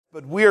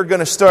But we are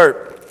going to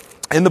start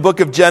in the book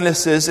of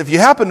Genesis. If you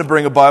happen to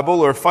bring a Bible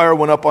or fire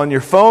one up on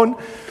your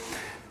phone,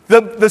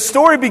 the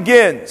story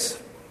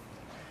begins.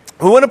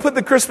 We want to put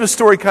the Christmas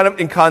story kind of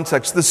in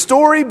context. The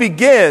story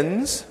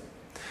begins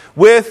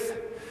with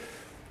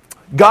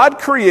God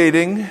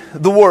creating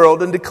the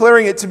world and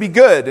declaring it to be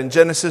good in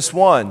Genesis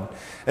 1.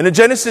 And in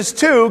Genesis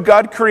 2,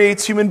 God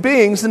creates human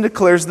beings and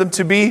declares them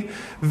to be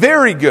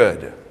very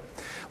good.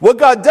 What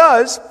God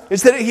does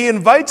is that He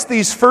invites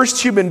these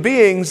first human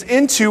beings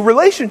into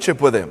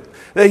relationship with Him.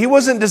 That He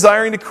wasn't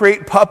desiring to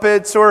create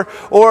puppets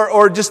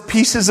or just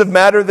pieces of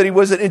matter that He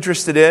wasn't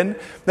interested in.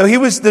 No, He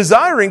was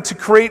desiring to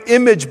create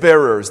image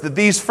bearers. That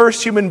these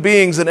first human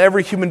beings and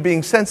every human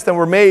being since then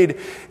were made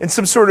in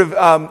some sort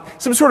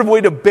of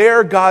way to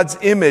bear God's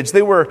image.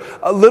 They were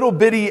little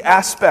bitty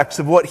aspects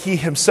of what He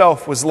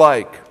Himself was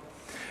like.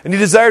 And He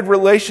desired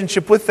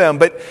relationship with them.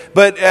 But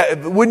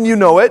wouldn't you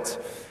know it?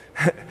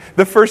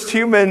 The first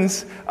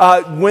humans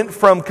went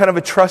from kind of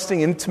a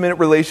trusting, intimate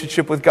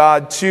relationship with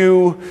God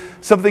to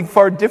something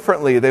far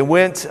differently. They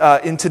went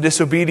into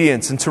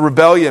disobedience, into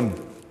rebellion.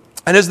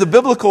 And as the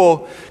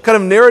biblical kind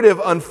of narrative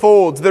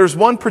unfolds, there's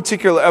one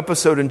particular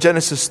episode in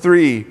Genesis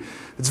 3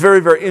 that's very,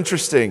 very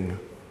interesting.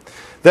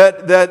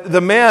 That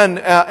the man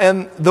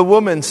and the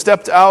woman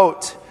stepped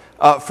out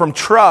from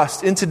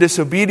trust into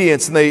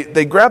disobedience, and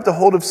they grabbed a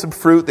hold of some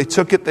fruit, they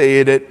took it, they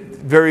ate it.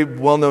 Very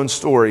well-known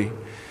story.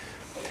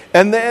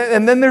 And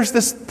then there's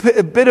this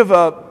bit of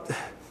a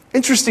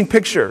interesting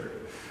picture.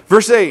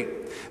 Verse 8,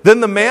 then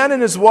the man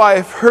and his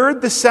wife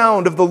heard the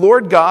sound of the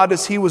Lord God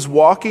as He was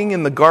walking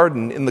in the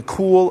garden in the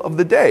cool of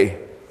the day.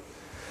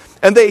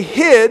 And they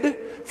hid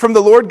from the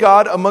Lord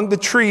God among the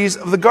trees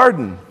of the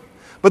garden.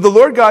 But the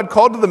Lord God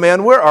called to the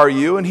man, "Where are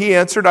you?" And he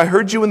answered, "I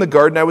heard you in the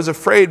garden. I was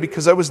afraid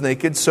because I was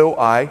naked, so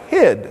I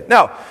hid."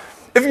 Now,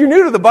 if you're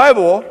new to the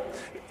Bible,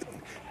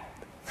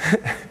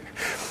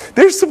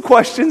 there's some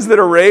questions that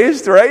are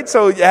raised, right?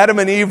 So Adam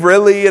and Eve,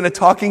 really? And a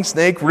talking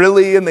snake,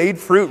 really? And they eat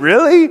fruit,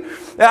 really?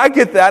 I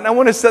get that, and I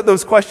want to set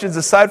those questions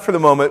aside for the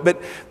moment.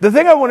 But the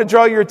thing I want to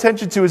draw your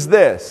attention to is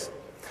this.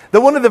 That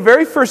one of the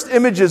very first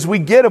images we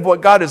get of what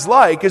God is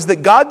like is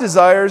that God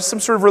desires some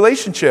sort of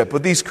relationship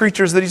with these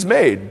creatures that He's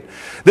made.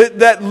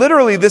 That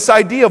literally this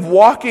idea of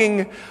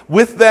walking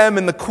with them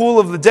in the cool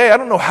of the day, I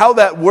don't know how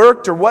that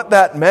worked or what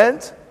that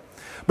meant.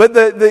 But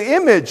the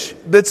image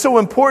that's so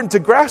important to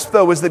grasp,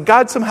 though, is that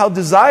God somehow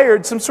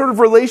desired some sort of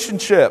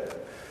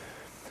relationship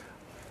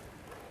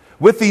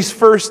with these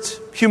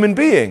first human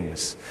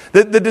beings.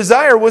 The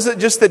desire wasn't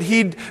just that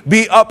He'd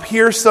be up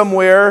here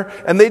somewhere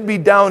and they'd be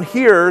down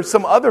here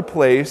some other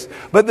place,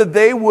 but that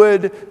they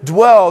would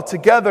dwell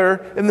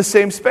together in the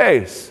same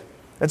space.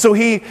 And so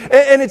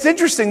and it's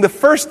interesting, the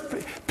first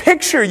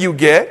picture you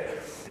get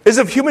is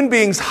of human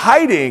beings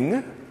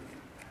hiding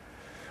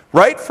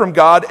right from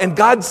God, and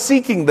God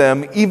seeking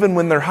them even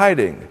when they're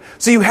hiding.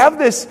 So you have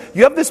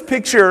this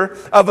picture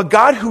of a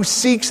God who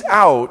seeks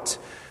out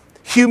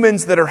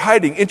humans that are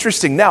hiding.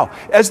 Interesting. Now,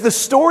 as the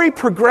story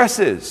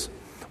progresses,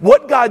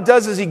 what God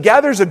does is He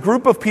gathers a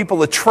group of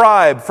people, a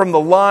tribe from the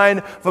line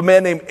of a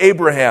man named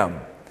Abraham.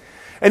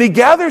 And He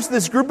gathers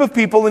this group of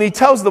people and He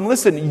tells them,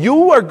 listen,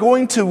 you are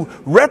going to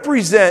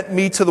represent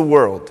me to the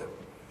world.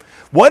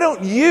 Why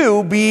don't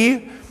you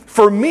be,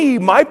 for me,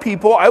 my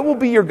people, I will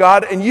be your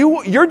God, and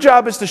your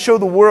job is to show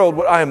the world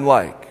what I am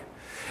like.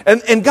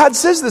 And God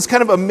says this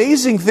kind of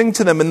amazing thing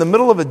to them in the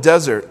middle of a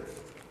desert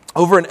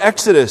over in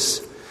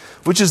Exodus,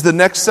 which is the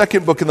next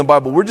second book in the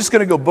Bible. We're just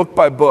going to go book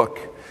by book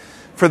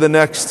for the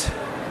next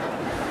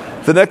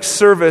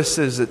service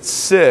is at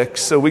 6,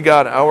 so we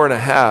got an hour and a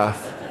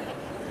half.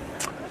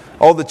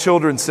 All the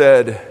children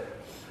said,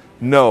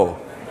 no.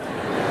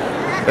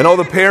 And all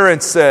the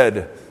parents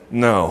said,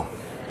 no.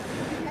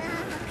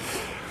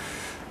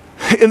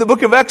 In the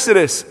book of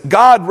Exodus,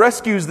 God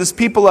rescues this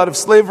people out of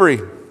slavery.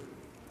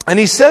 And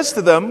He says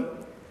to them,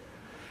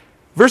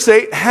 verse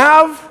 8,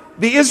 have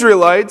the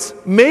Israelites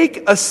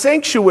make a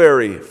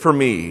sanctuary for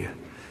me.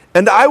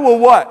 And I will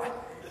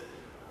what?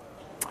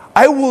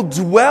 I will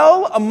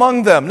dwell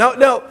among them.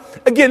 Now,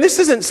 again, this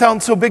doesn't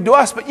sound so big to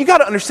us, but you got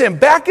to understand,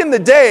 back in the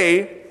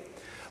day,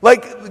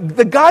 like,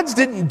 the gods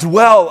didn't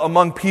dwell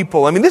among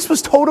people. I mean, this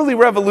was totally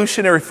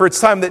revolutionary for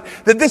its time, that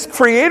this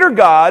creator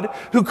God,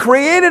 who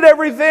created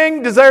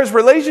everything, desires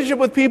relationship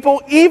with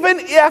people, even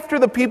after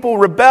the people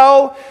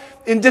rebel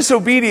in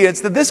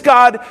disobedience, that this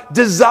God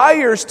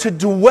desires to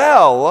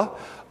dwell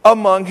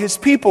among His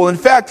people. In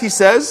fact, He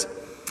says,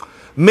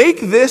 make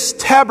this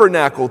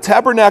tabernacle.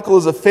 Tabernacle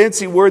is a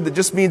fancy word that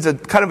just means a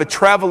kind of a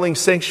traveling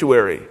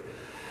sanctuary.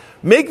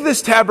 Make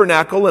this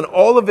tabernacle and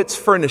all of its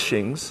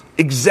furnishings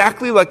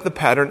exactly like the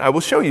pattern I will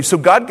show you. So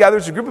God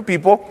gathers a group of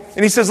people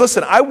and He says,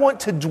 listen, I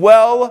want to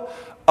dwell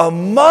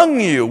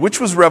among you,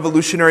 which was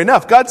revolutionary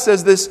enough. God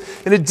says this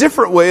in a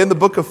different way in the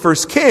book of 1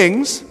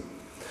 Kings,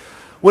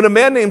 when a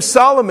man named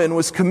Solomon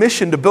was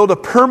commissioned to build a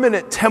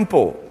permanent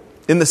temple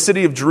in the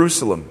city of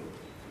Jerusalem.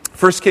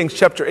 1 Kings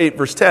chapter 8,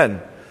 verse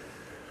 10.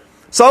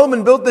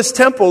 Solomon built this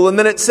temple, and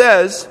then it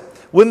says,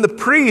 when the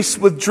priests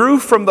withdrew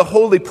from the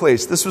holy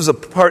place, this was a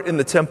part in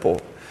the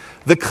temple,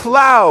 the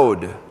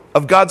cloud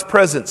of God's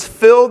presence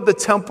filled the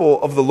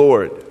temple of the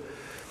Lord.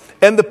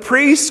 And the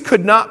priests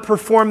could not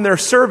perform their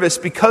service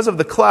because of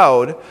the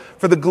cloud,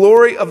 for the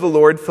glory of the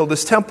Lord filled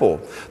his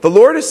temple. The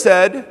Lord has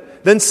said,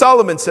 then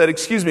Solomon said,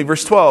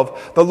 verse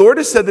 12, the Lord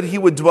has said that he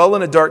would dwell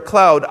in a dark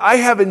cloud. I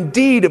have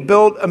indeed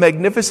built a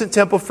magnificent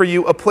temple for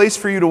you, a place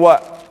for you to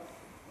what?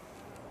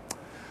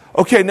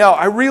 Okay, now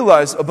I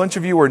realize a bunch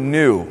of you are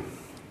new.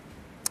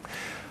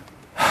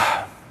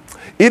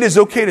 It is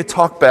okay to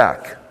talk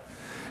back.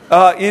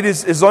 It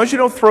is, as long as you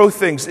don't throw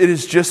things, it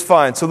is just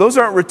fine. So those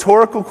aren't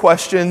rhetorical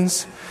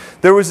questions.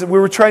 We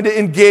were trying to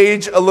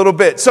engage a little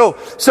bit. So,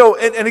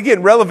 and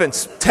again,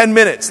 relevance, 10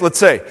 minutes, let's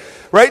say.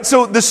 Right?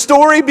 So the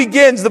story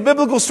begins, the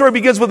biblical story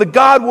begins with a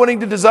God wanting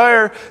the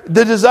desire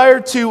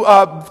to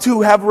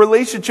have a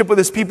relationship with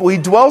his people. He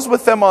dwells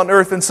with them on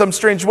earth in some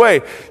strange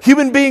way.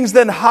 Human beings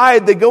then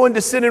hide, they go into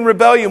sin and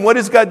rebellion. What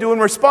does God do in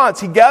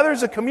response? He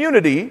gathers a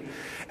community,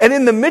 and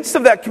in the midst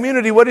of that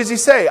community, what does he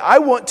say? I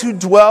want to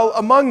dwell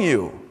among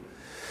you.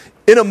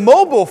 In a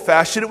mobile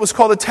fashion, it was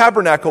called a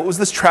tabernacle. It was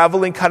this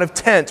traveling kind of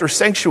tent or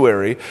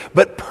sanctuary,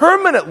 but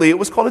permanently it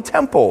was called a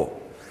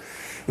temple.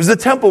 It was the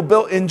temple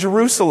built in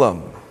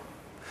Jerusalem.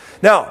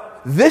 Now,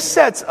 this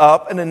sets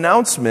up an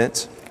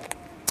announcement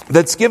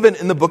that's given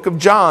in the book of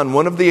John,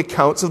 one of the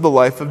accounts of the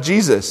life of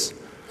Jesus.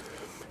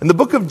 In the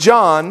book of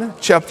John,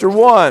 chapter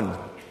 1,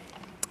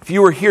 if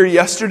you were here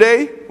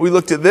yesterday, we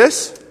looked at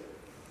this.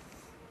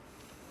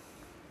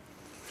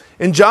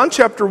 In John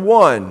chapter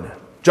 1,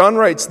 John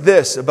writes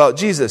this about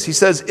Jesus. He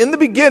says, in the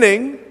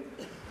beginning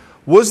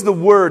was the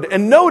Word.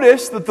 And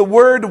notice that the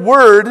word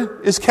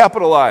is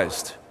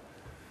capitalized.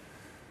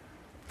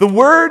 The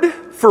word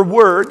for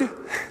word,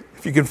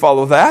 if you can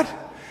follow that,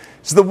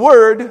 is the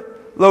word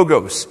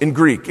logos in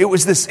Greek.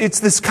 It's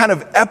this kind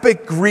of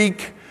epic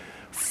Greek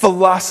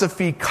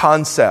philosophy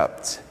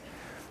concept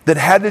that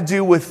had to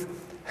do with,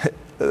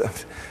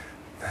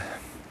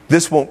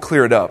 this won't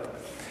clear it up.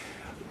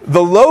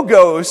 The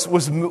logos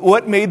was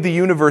what made the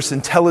universe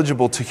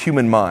intelligible to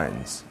human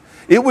minds.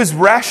 It was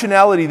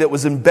rationality that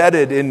was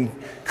embedded in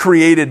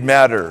created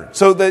matter.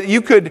 So that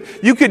you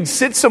could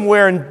sit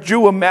somewhere and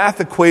do a math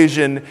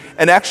equation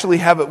and actually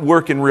have it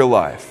work in real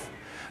life.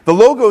 The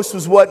logos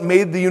was what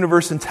made the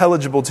universe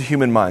intelligible to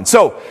human minds.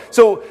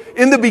 So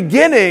in the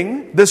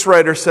beginning, this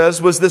writer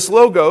says, was this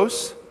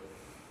logos,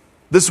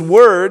 this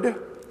word,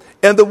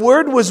 and the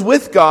word was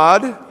with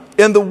God,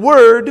 and the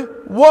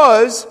word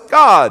was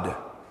God.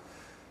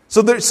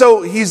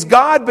 So he's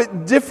God,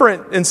 but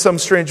different in some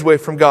strange way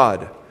from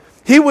God.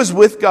 He was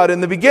with God in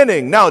the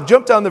beginning. Now,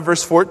 jump down to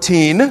verse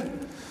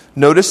 14.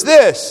 Notice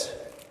this.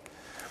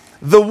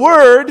 The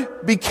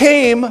Word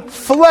became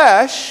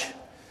flesh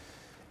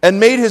and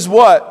made his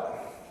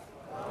what?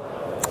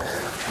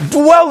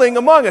 Dwelling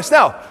among us.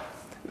 Now,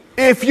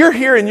 if you're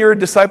here and you're a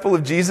disciple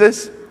of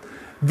Jesus,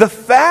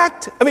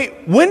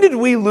 when did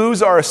we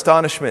lose our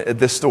astonishment at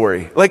this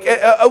story? Like,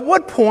 at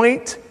what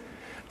point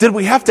did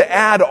we have to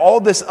add all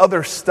this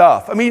other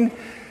stuff? I mean,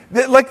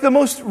 like the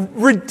most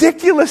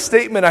ridiculous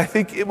statement, I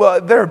think,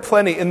 well, there are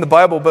plenty in the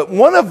Bible, but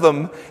one of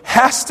them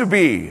has to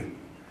be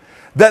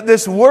that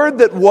this Word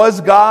that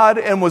was God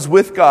and was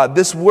with God,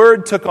 this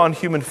Word took on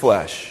human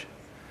flesh.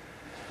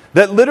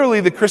 That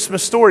literally the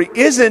Christmas story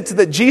isn't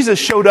that Jesus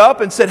showed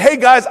up and said, hey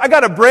guys, I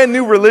got a brand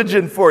new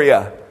religion for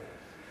you.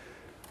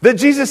 That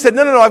Jesus said,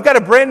 no, I've got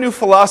a brand new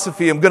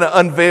philosophy I'm going to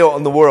unveil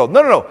in the world.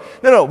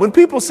 No. When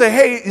people say,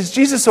 hey, is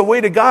Jesus a way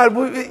to God?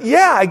 Well,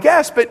 yeah, I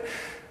guess, but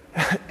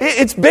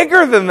it's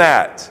bigger than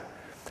that.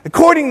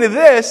 According to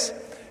this,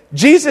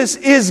 Jesus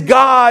is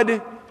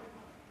God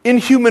in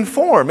human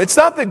form. It's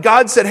not that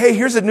God said, hey,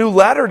 here's a new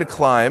ladder to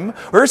climb,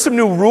 or here's some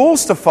new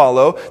rules to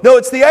follow. No,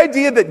 it's the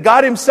idea that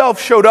God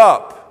himself showed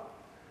up.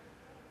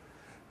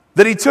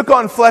 That he took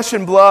on flesh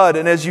and blood,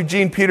 and as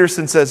Eugene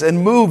Peterson says,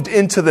 and moved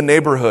into the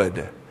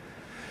neighborhood.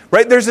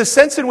 Right? There's a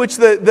sense in which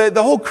the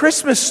whole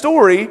Christmas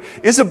story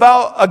is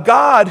about a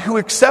God who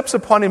accepts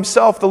upon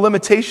himself the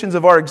limitations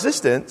of our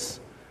existence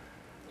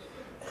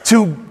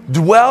to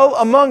dwell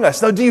among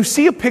us. Now, do you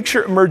see a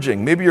picture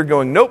emerging? Maybe you're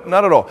going, nope,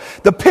 not at all.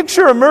 The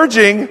picture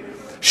emerging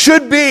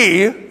should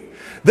be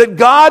that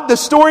the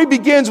story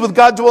begins with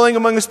God dwelling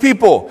among his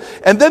people.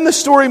 And then the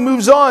story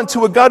moves on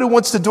to a God who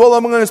wants to dwell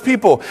among his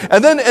people.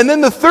 And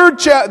then the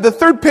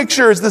third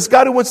picture is this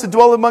God who wants to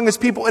dwell among his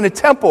people in a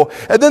temple.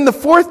 And then the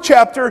fourth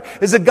chapter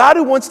is a God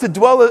who wants to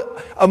dwell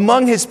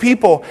among his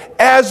people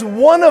as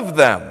one of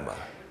them.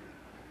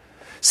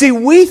 See,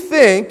 we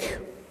think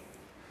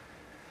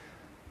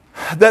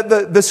that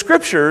the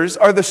scriptures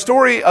are the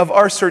story of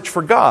our search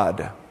for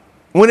God,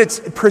 when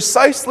it's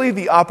precisely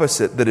the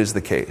opposite that is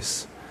the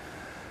case.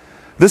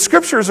 The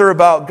scriptures are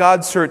about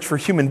God's search for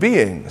human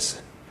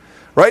beings,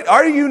 right?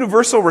 Our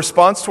universal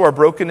response to our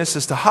brokenness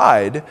is to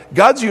hide.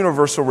 God's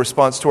universal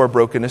response to our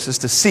brokenness is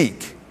to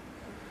seek.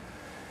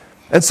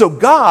 And so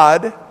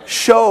God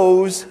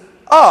shows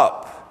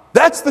up.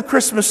 That's the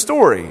Christmas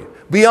story.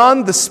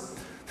 Beyond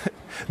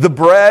the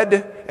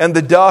bread and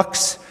the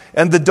ducks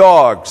and the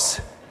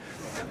dogs.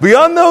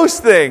 Beyond those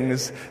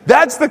things,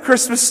 that's the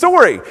Christmas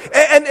story.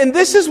 And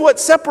this is what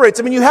separates.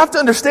 I mean, you have to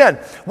understand,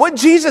 what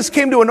Jesus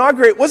came to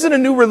inaugurate wasn't a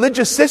new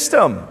religious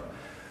system.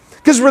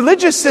 Because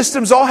religious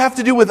systems all have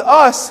to do with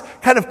us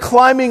kind of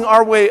climbing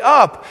our way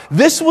up.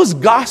 This was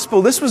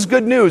gospel. This was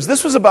good news.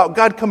 This was about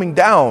God coming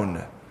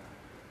down.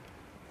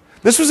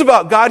 This was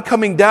about God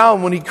coming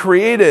down when He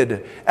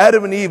created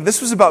Adam and Eve.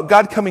 This was about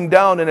God coming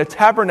down in a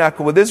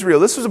tabernacle with Israel.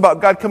 This was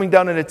about God coming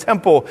down in a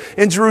temple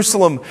in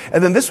Jerusalem.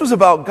 And then this was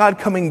about God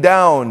coming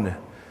down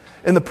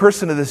in the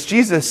person of this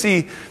Jesus.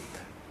 See,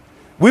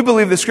 we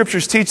believe the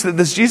Scriptures teach that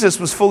this Jesus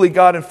was fully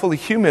God and fully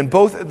human,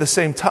 both at the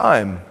same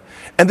time.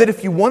 And that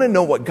if you want to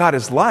know what God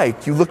is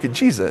like, you look at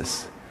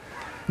Jesus.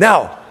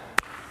 Now,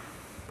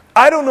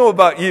 I don't know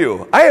about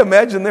you. I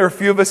imagine there are a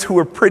few of us who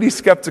are pretty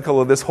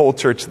skeptical of this whole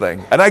church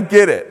thing. And I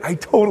get it. I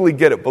totally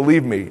get it,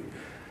 believe me.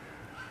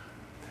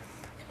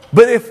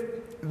 But if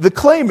the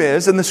claim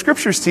is, and the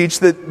Scriptures teach,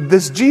 that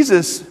this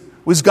Jesus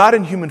was God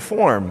in human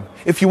form,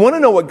 if you want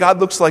to know what God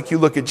looks like, you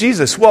look at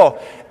Jesus.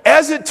 Well,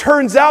 as it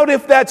turns out,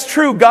 if that's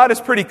true, God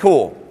is pretty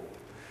cool.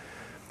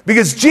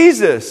 Because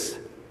Jesus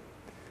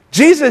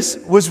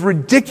was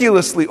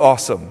ridiculously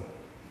awesome.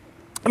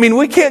 I mean,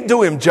 we can't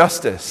do Him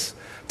justice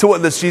to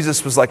what this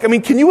Jesus was like. I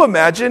mean, can you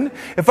imagine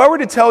if I were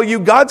to tell you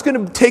God's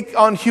going to take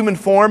on human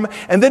form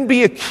and then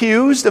be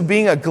accused of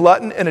being a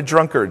glutton and a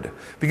drunkard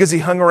because He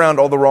hung around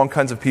all the wrong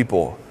kinds of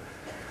people?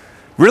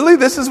 Really?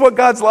 This is what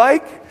God's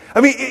like?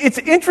 I mean, it's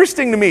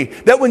interesting to me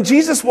that when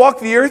Jesus walked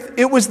the earth,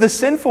 it was the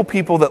sinful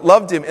people that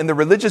loved Him and the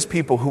religious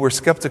people who were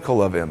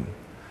skeptical of Him.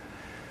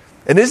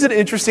 And isn't it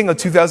interesting that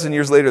 2,000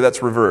 years later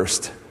that's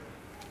reversed?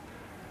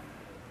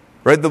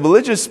 Right? The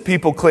religious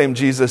people claim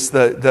Jesus.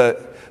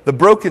 The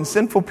broken,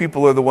 sinful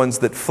people are the ones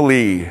that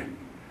flee.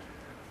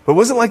 But it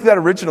wasn't like that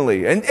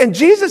originally. And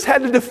Jesus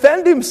had to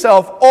defend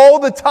Himself all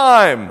the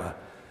time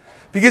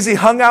because He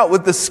hung out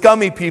with the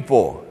scummy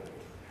people.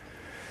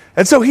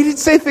 And so He did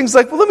say things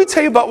like, well, let me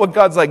tell you about what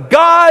God's like.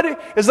 God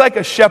is like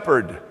a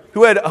shepherd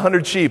who had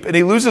 100 sheep, and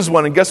he loses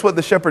one, and guess what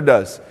the shepherd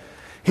does?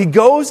 He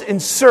goes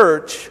in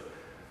search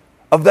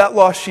of that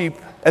lost sheep,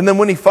 and then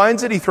when he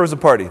finds it, he throws a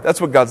party.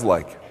 That's what God's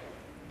like.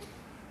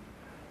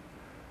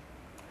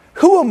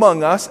 Who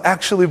among us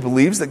actually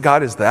believes that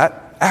God is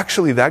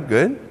actually that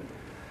good?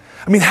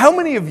 I mean, how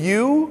many of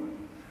you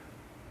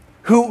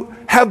who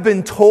have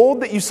been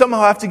told that you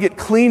somehow have to get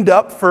cleaned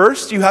up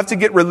first, you have to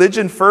get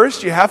religion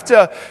first, you have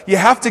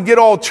to get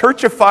all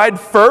churchified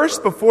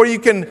first before you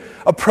can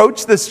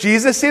approach this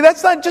Jesus? See,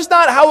 that's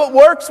not how it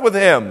works with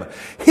Him.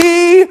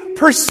 He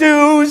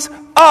pursues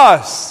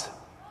us.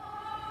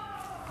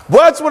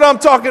 Well, that's what I'm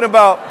talking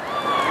about.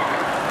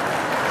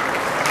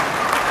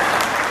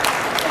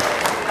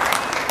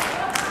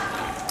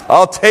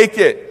 I'll take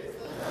it.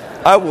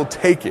 I will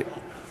take it.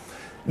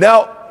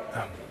 Now,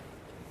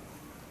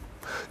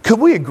 could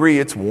we agree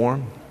it's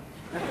warm?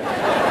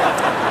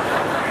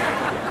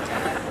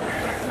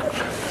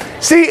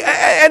 See,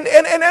 and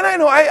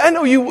I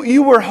know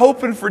you were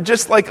hoping for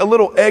just like a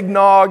little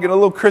eggnog and a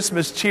little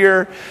Christmas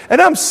cheer, and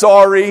I'm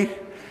sorry.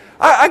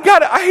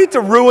 I hate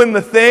to ruin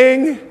the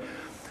thing,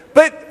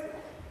 but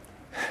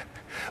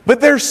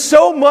there's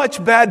so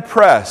much bad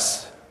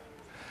press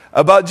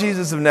about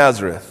Jesus of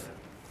Nazareth.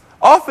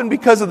 Often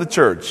because of the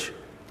church,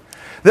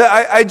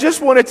 that I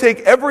just want to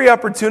take every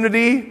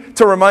opportunity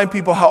to remind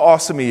people how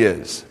awesome He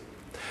is.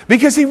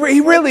 Because he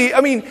really, I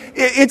mean,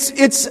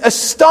 it's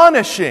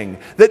astonishing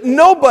that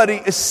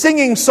nobody is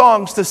singing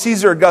songs to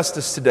Caesar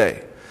Augustus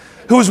today,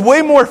 who was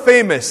way more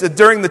famous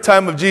during the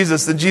time of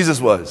Jesus than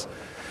Jesus was.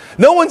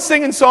 No one's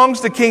singing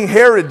songs to King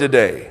Herod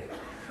today.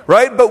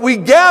 Right? But we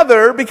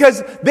gather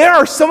because there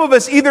are some of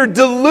us either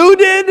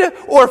deluded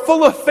or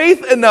full of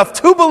faith enough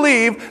to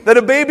believe that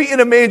a baby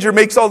in a manger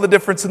makes all the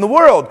difference in the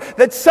world.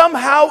 That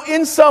somehow,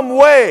 in some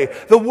way,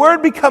 the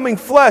Word becoming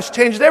flesh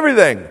changed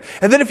everything.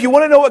 And then if you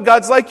want to know what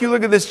God's like, you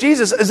look at this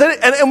Jesus.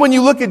 And when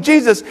you look at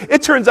Jesus,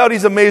 it turns out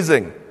He's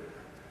amazing.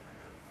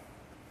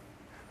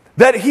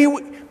 That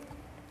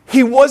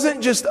He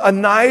wasn't just a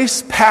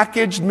nice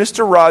packaged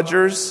Mr.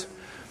 Rogers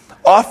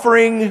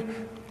offering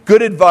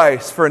good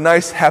advice for a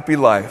nice, happy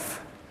life.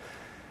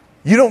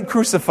 You don't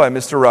crucify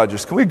Mr.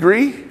 Rogers. Can we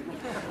agree?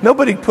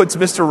 Nobody puts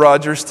Mr.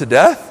 Rogers to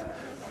death.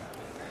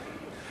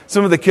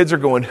 Some of the kids are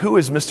going, who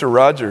is Mr.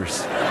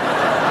 Rogers?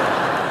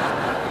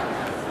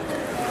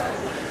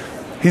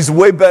 He's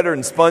way better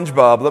than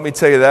SpongeBob, let me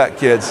tell you that,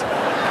 kids.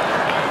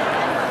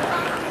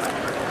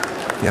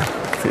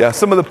 Yeah,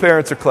 some of the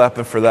parents are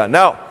clapping for that.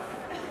 Now,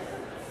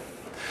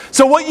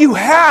 so what you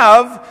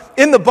have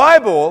in the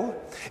Bible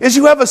is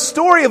you have a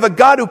story of a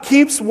God who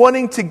keeps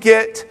wanting to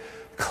get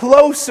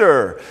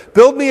closer.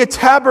 Build me a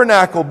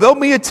tabernacle. Build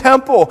me a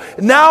temple.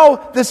 Now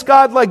this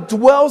God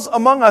dwells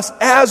among us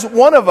as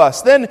one of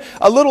us. Then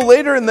a little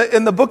later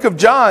in the book of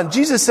John,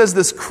 Jesus says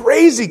this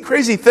crazy,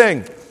 crazy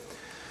thing.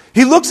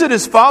 He looks at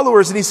His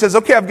followers and He says,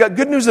 okay, I've got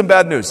good news and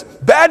bad news.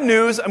 Bad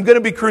news, I'm going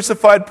to be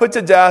crucified, put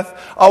to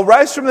death. I'll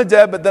rise from the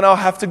dead, but then I'll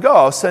have to go.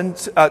 I'll send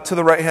to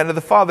the right hand of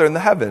the Father in the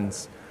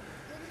heavens.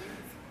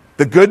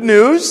 The good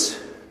news,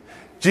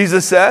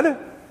 Jesus said,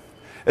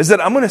 is that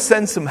I'm going to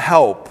send some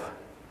help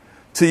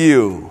to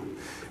you.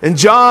 In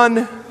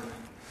John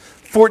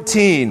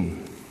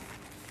 14,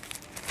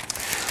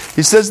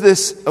 he says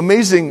this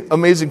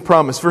amazing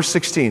promise. Verse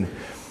 16.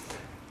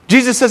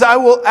 Jesus says, I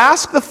will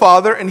ask the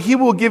Father, and he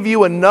will give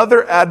you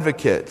another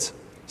advocate,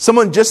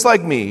 someone just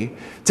like me,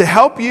 to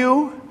help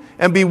you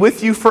and be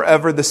with you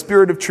forever, the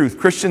Spirit of truth.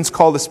 Christians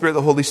call the Spirit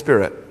the Holy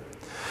Spirit.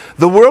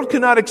 The world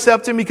cannot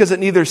accept him because it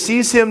neither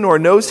sees him nor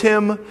knows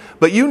him,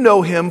 but you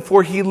know him,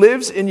 for he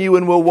lives in you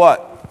and will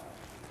what?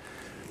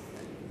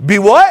 Be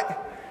what?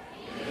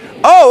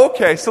 Oh,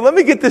 okay, so let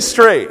me get this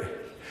straight.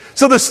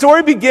 So the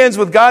story begins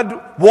with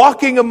God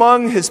walking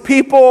among his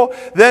people,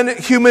 then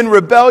human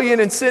rebellion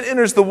and sin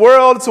enters the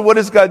world. So what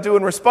does God do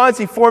in response?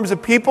 He forms a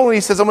people and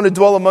he says, I'm going to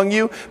dwell among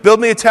you, build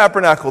me a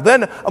tabernacle.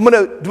 Then I'm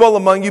going to dwell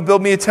among you,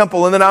 build me a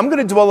temple. And then I'm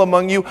going to dwell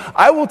among you.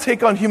 I will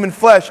take on human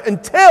flesh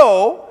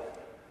until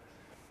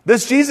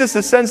this Jesus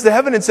ascends to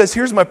heaven and says,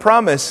 here's my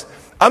promise.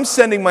 I'm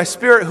sending my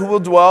Spirit who will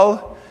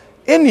dwell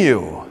in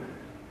you.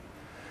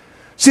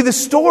 See, the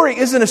story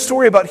isn't a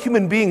story about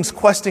human beings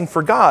questing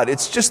for God.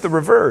 It's just the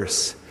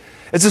reverse.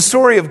 It's a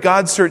story of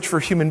God's search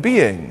for human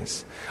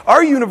beings.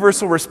 Our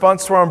universal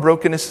response to our own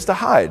brokenness is to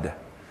hide.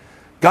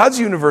 God's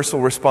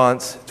universal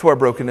response to our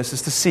brokenness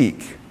is to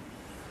seek.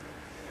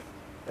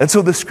 And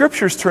so the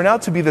scriptures turn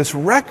out to be this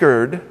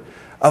record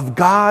of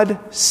God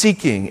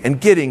seeking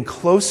and getting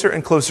closer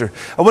and closer.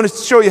 I want to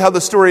show you how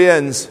the story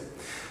ends.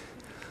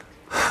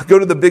 Go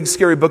to the big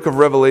scary book of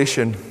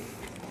Revelation.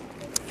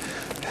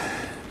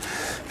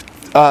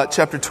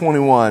 Chapter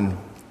 21.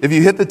 If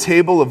you hit the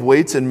table of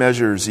weights and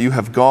measures, you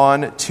have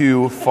gone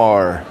too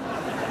far.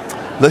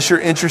 Unless you're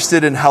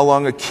interested in how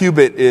long a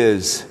cubit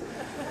is.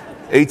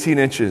 18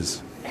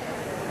 inches.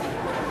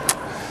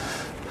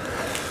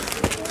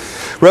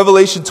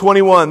 Revelation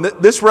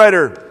 21. This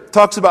writer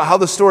talks about how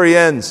the story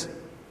ends.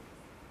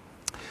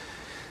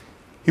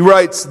 He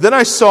writes, Then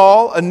I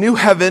saw a new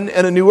heaven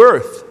and a new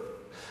earth.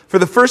 For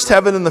the first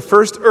heaven and the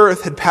first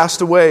earth had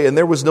passed away, and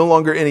there was no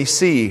longer any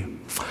sea.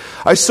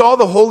 I saw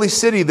the holy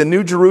city, the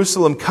new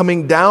Jerusalem,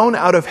 coming down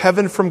out of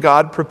heaven from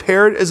God,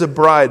 prepared as a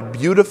bride,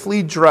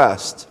 beautifully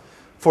dressed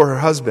for her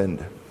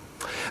husband.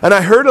 And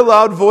I heard a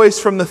loud voice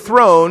from the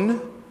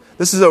throne.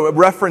 This is a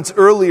reference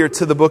earlier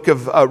to the book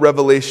of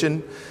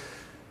Revelation.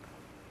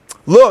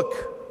 Look,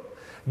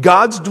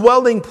 God's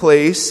dwelling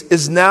place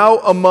is now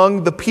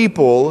among the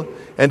people,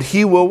 and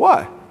he will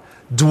what?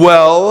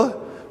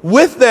 Dwell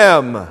with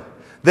them.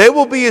 They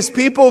will be his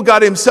people.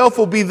 God himself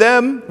will be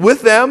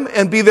with them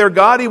and be their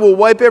God. He will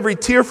wipe every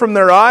tear from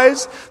their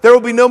eyes. There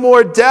will be no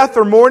more death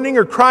or mourning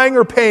or crying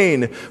or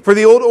pain, for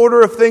the old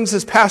order of things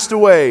has passed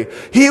away.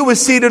 He who was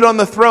seated on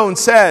the throne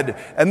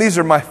said, and these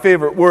are my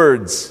favorite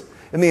words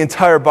in the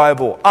entire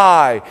Bible,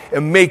 I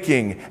am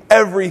making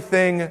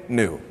everything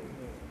new.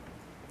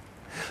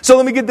 So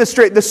let me get this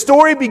straight. The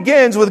story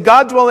begins with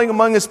God dwelling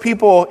among his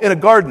people in a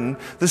garden.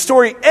 The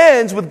story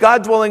ends with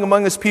God dwelling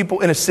among his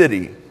people in a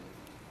city.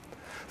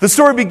 The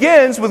story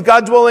begins with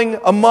God dwelling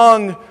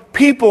among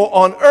people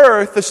on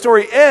earth. The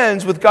story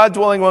ends with God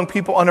dwelling among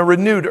people on a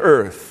renewed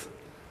earth.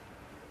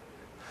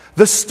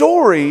 The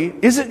story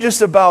isn't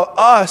just about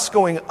us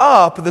going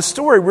up. The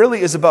story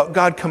really is about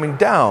God coming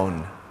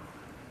down.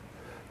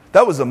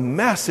 That was a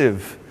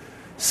massive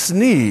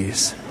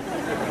sneeze.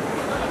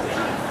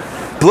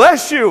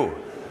 Bless you.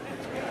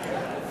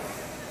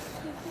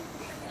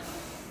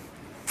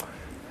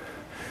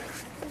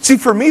 See,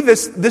 for me,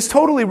 this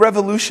totally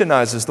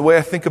revolutionizes the way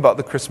I think about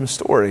the Christmas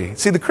story.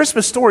 See, the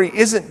Christmas story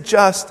isn't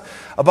just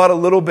about a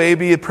little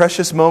baby, a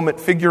precious moment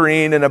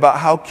figurine, and about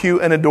how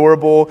cute and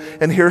adorable,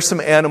 and here's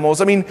some animals.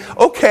 I mean,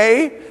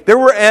 okay, there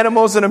were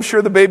animals, and I'm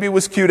sure the baby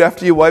was cute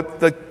after you wiped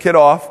the kid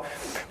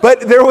off.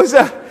 But there's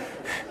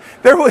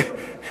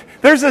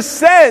a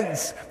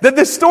sense that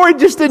the story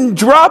just didn't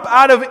drop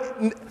out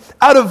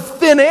of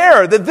thin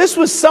air, that this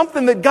was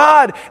something that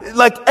God,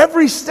 like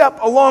every step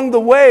along the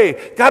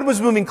way, God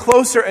was moving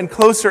closer and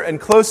closer and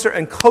closer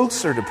and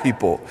closer to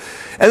people.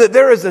 And that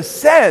there is a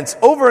sense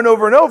over and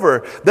over and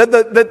over that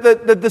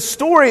the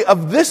story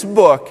of this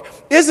book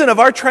isn't of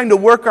our trying to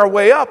work our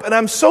way up. And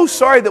I'm so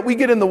sorry that we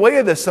get in the way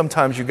of this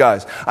sometimes, you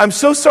guys. I'm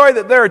so sorry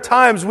that there are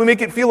times we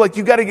make it feel like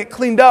you got to get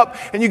cleaned up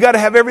and you got to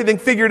have everything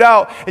figured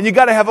out and you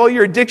got to have all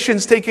your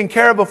addictions taken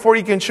care of before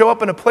you can show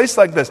up in a place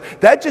like this.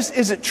 That just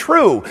isn't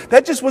true.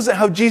 That just wasn't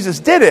how Jesus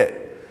did it.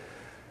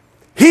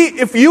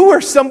 If you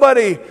were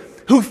somebody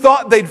who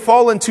thought they'd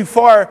fallen too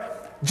far,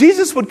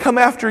 Jesus would come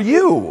after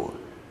you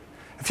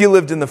if you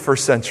lived in the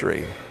first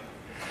century.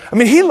 I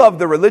mean, he loved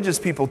the religious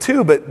people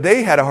too, but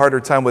they had a harder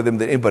time with him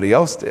than anybody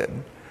else did.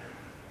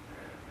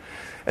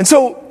 And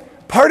so,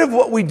 part of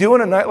what we do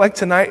on a night like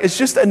tonight is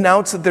just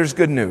announce that there's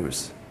good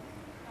news.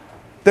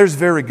 There's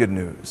very good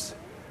news.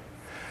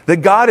 That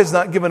God has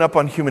not given up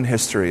on human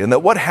history, and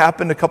that what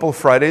happened a couple of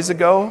Fridays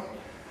ago,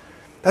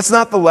 that's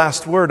not the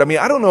last word. I mean,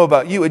 I don't know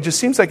about you, it just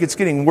seems like it's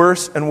getting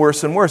worse and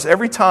worse and worse.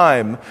 Every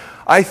time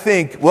I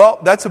think, well,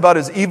 that's about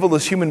as evil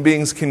as human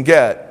beings can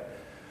get,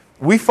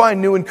 we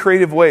find new and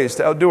creative ways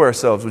to outdo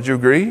ourselves. Would you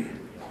agree?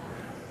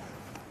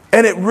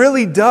 And it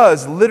really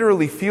does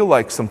literally feel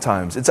like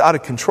sometimes it's out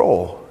of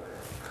control.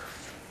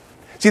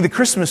 See, the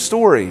Christmas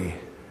story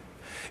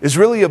is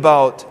really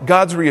about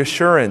God's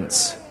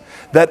reassurance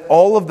that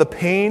all of the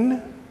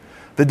pain,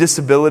 the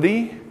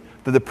disability,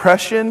 the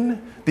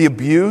depression, the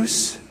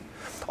abuse,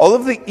 all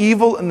of the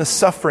evil and the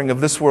suffering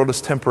of this world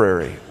is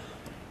temporary.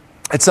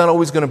 It's not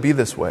always going to be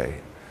this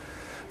way.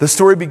 The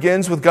story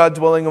begins with God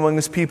dwelling among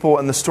His people,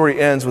 and the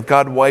story ends with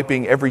God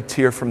wiping every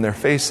tear from their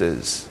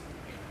faces.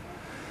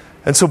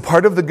 And so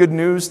part of the good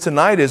news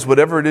tonight is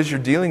whatever it is you're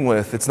dealing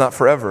with, it's not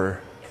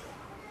forever.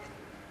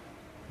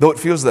 Though it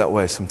feels that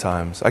way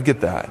sometimes. I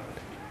get that.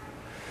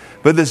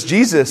 But this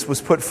Jesus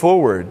was put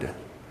forward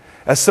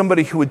as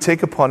somebody who would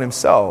take upon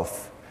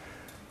Himself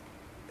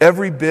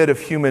every bit of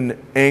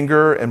human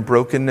anger and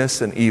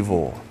brokenness and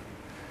evil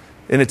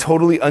in a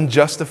totally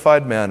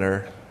unjustified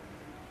manner,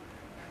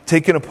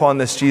 taken upon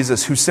this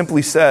Jesus who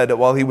simply said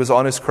while He was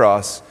on His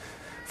cross,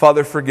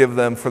 "Father, forgive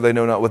them, for they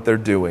know not what they're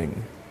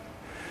doing."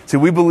 See,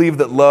 we believe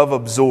that love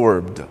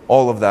absorbed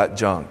all of that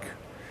junk,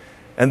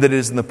 and that it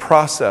is in the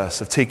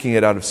process of taking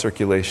it out of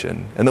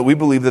circulation, and that we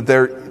believe that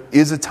there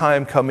is a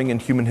time coming in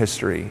human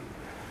history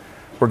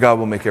where God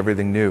will make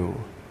everything new.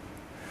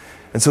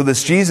 And so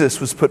this Jesus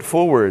was put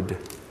forward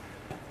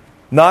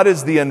not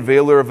as the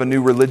unveiler of a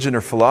new religion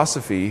or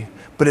philosophy,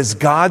 but as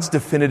God's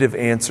definitive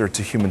answer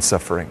to human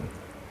suffering.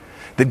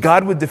 That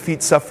God would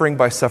defeat suffering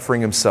by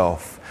suffering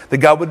Himself. That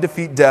God would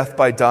defeat death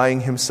by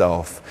dying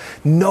Himself.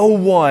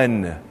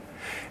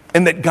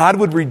 And that God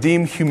would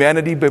redeem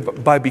humanity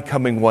by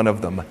becoming one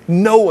of them.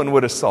 No one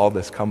would have saw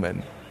this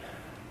coming.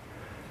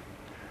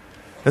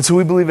 And so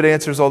we believe it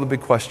answers all the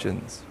big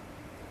questions.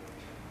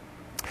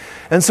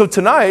 And so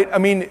tonight,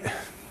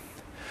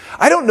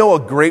 I don't know a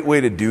great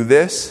way to do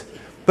this,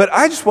 but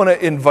I just want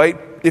to invite,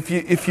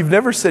 if you've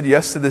never said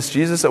yes to this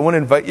Jesus, I want to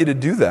invite you to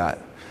do that.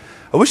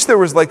 I wish there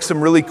was like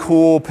some really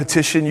cool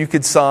petition you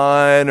could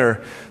sign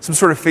or some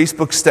sort of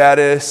Facebook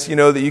status,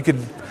 that you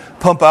could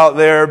pump out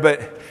there.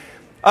 But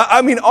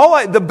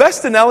the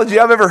best analogy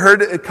I've ever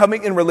heard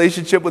coming in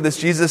relationship with this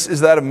Jesus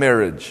is that of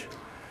marriage.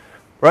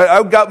 Right?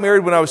 I got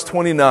married when I was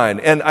 29,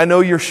 and I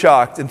know you're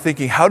shocked and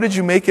thinking, how did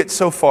you make it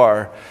so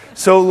far,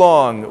 so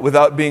long,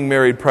 without being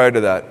married prior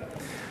to that?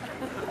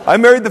 I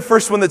married the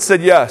first one that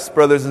said yes,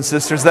 brothers and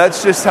sisters.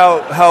 That's just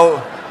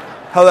how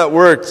that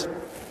worked.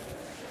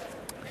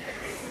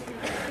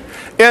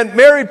 And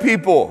married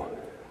people,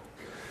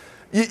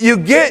 you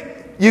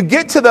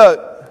get to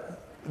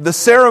the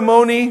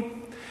ceremony,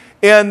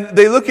 and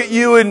they look at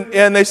you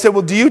and they say,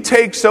 well, do you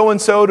take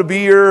so-and-so to be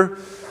your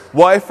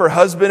wife or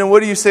husband? And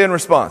what do you say in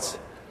response?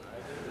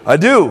 I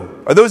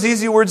do. Are those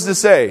easy words to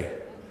say?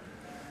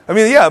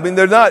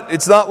 They're not,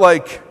 it's not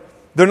like,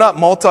 they're not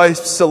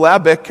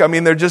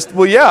multisyllabic. They're just,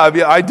 well, yeah,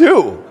 I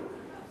do.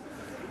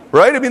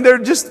 Right? They're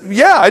just,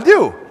 yeah, I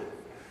do.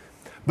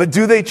 But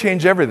do they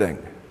change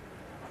everything?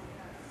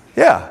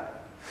 Yeah.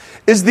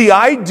 Is the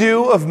I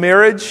do of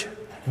marriage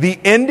the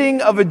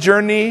ending of a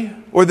journey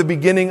or the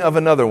beginning of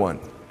another one?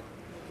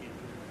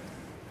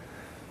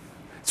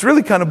 It's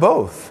really kind of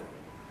both.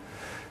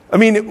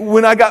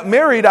 When I got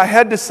married, I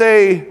had to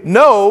say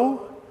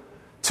no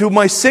to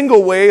my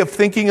single way of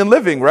thinking and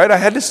living, right? I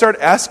had to start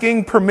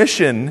asking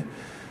permission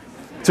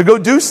to go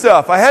do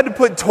stuff. I had to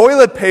put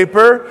toilet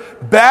paper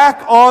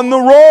back on the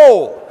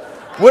roll.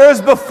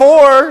 Whereas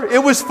before,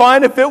 it was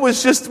fine if it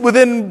was just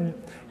within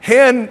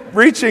hand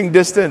reaching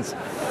distance.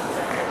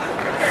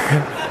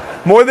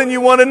 More than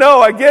you want to know,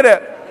 I get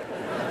it.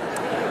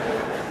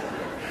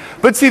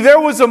 But see, there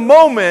was a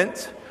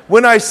moment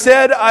when I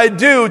said I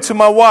do to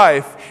my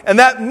wife, and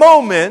that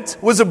moment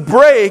was a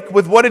break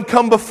with what had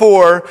come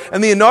before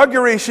and the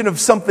inauguration of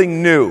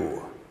something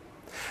new.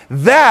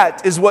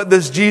 That is what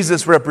this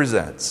Jesus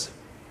represents.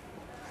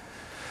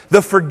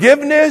 The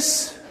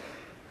forgiveness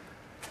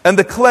and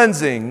the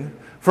cleansing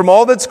from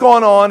all that's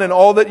gone on and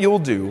all that you'll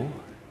do.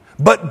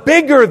 But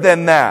bigger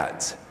than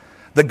that,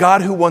 the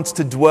God who wants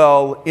to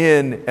dwell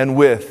in and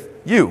with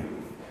you.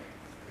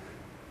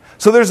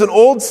 So there's an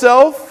old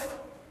self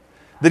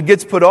that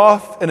gets put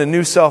off and a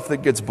new self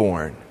that gets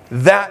born.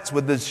 That's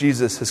what this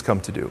Jesus has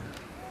come to do.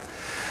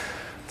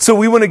 So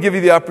we want to give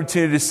you the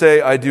opportunity to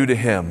say, I do to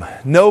Him.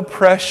 No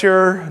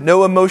pressure,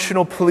 no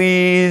emotional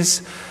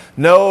pleas,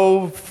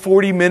 no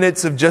 40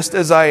 minutes of just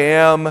as I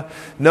am.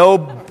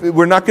 No,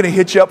 we're not going to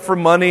hit you up for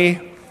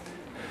money.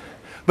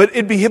 But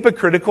it'd be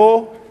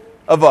hypocritical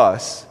of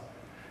us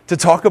to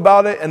talk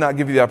about it and not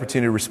give you the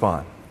opportunity to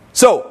respond.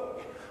 So,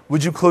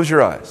 would you close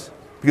your eyes?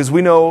 Because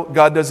we know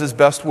God does His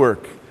best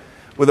work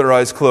with our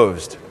eyes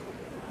closed.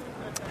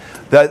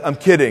 I'm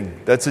kidding.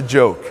 That's a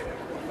joke.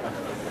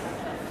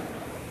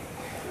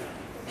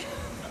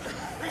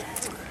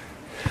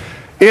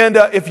 And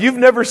if you've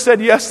never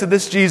said yes to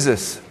this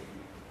Jesus,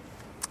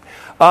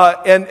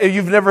 and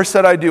you've never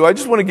said I do, I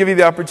just want to give you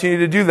the opportunity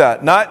to do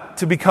that. Not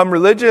to become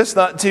religious,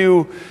 not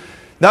to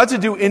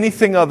do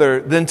anything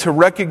other than to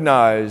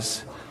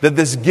recognize that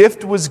this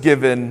gift was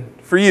given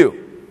for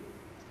you.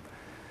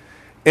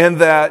 And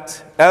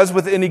that, as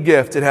with any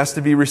gift, it has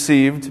to be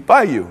received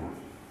by you.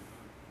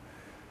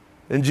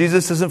 And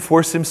Jesus doesn't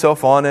force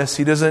himself on us.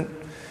 He doesn't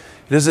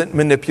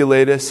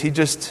manipulate us. He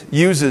just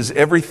uses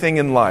everything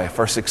in life,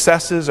 our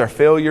successes, our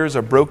failures,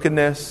 our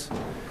brokenness.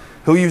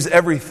 He'll use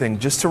everything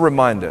just to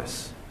remind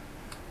us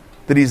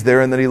that he's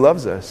there and that he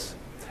loves us.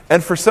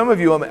 And for some of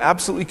you, I'm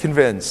absolutely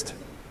convinced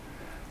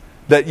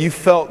that you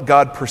felt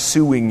God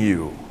pursuing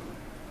you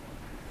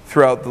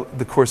throughout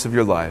the course of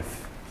your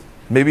life.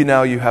 Maybe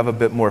now you have a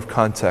bit more of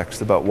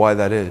context about why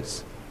that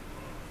is.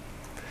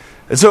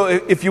 And so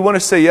if you want to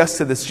say yes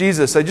to this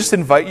Jesus, I just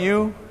invite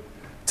you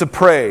to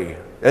pray.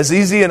 As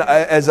easy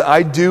as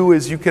I do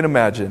as you can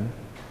imagine.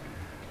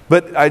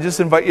 But I just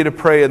invite you to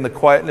pray in the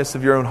quietness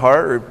of your own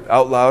heart or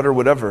out loud or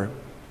whatever.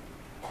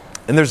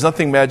 And there's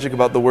nothing magic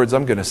about the words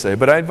I'm going to say,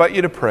 but I invite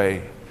you to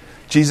pray.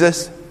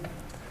 Jesus,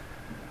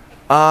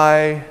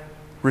 I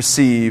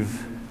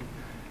receive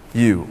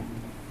you.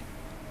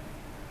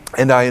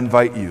 And I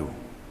invite you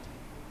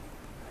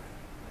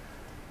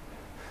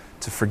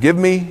to forgive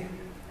me,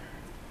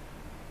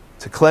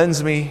 to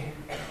cleanse me,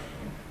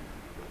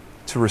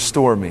 to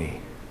restore me,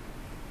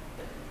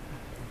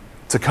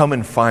 to come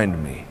and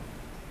find me.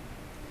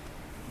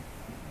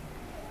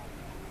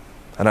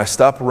 And I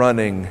stop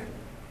running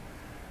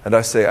and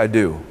I say, I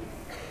do.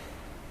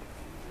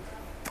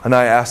 And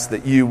I ask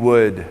that you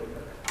would,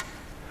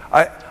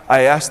 I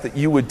ask that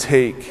you would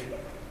take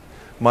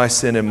my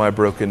sin and my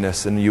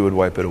brokenness and you would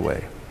wipe it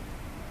away.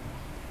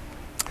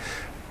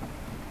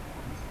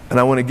 And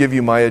I want to give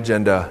you my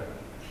agenda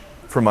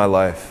for my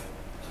life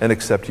and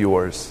accept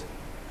yours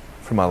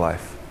for my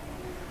life.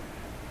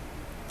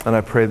 And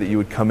I pray that you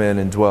would come in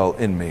and dwell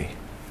in me.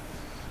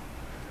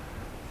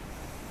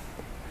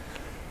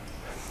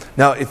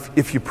 Now,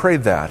 if you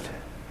prayed that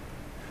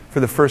for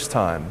the first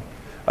time,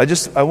 I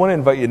want to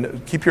invite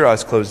you, keep your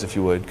eyes closed if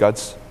you would.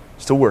 God's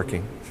still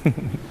working.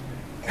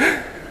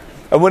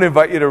 I want to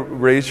invite you to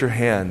raise your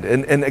hand.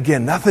 And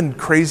again, nothing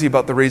crazy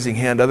about the raising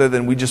hand other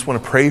than we just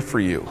want to pray for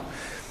you.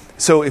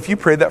 So if you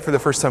prayed that for the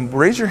first time,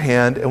 raise your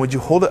hand and would you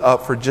hold it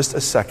up for just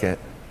a second?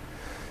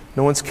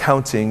 No one's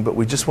counting, but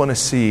we just want to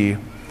see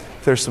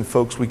if there's some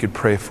folks we could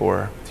pray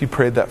for. If you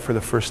prayed that for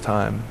the first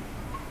time.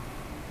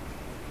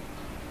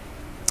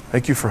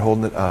 Thank you for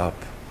holding it up.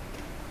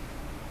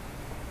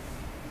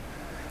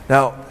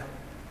 Now,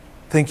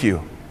 thank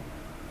you.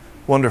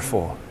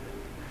 Wonderful.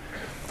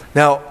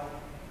 Now,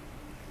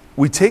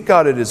 we take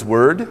God at His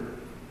word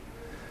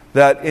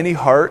that any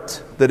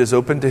heart that is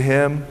open to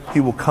Him, He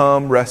will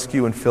come,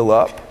 rescue, and fill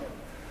up.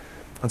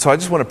 And so I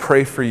just want to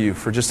pray for you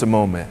for just a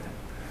moment.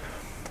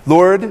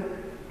 Lord,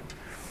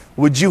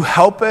 would you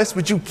help us?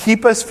 Would you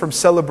keep us from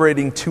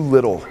celebrating too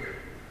little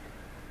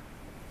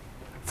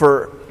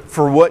for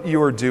what you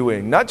are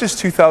doing? Not just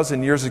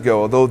 2,000 years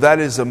ago, although that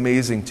is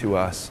amazing to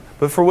us,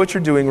 but for what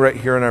you're doing right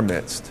here in our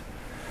midst.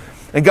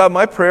 And God,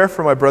 my prayer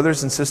for my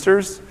brothers and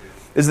sisters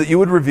is that you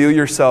would reveal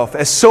yourself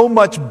as so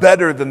much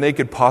better than they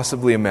could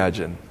possibly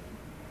imagine.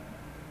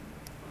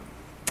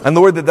 And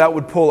Lord, that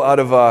would pull out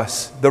of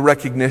us the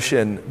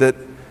recognition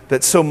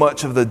that so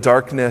much of the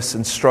darkness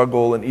and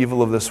struggle and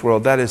evil of this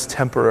world, that is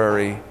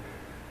temporary.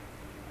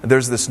 And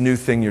there's this new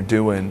thing you're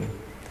doing.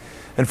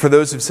 And for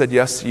those who've said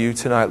yes to you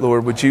tonight,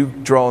 Lord, would you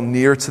draw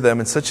near to them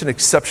in such an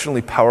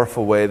exceptionally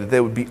powerful way that they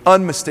would be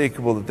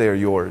unmistakable that they are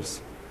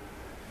yours.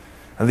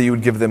 And that you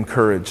would give them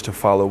courage to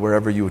follow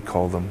wherever you would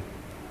call them.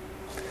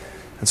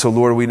 And so,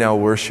 Lord, we now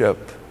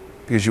worship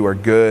because you are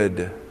good.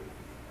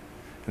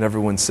 And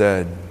everyone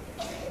said,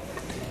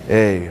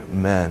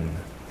 Amen.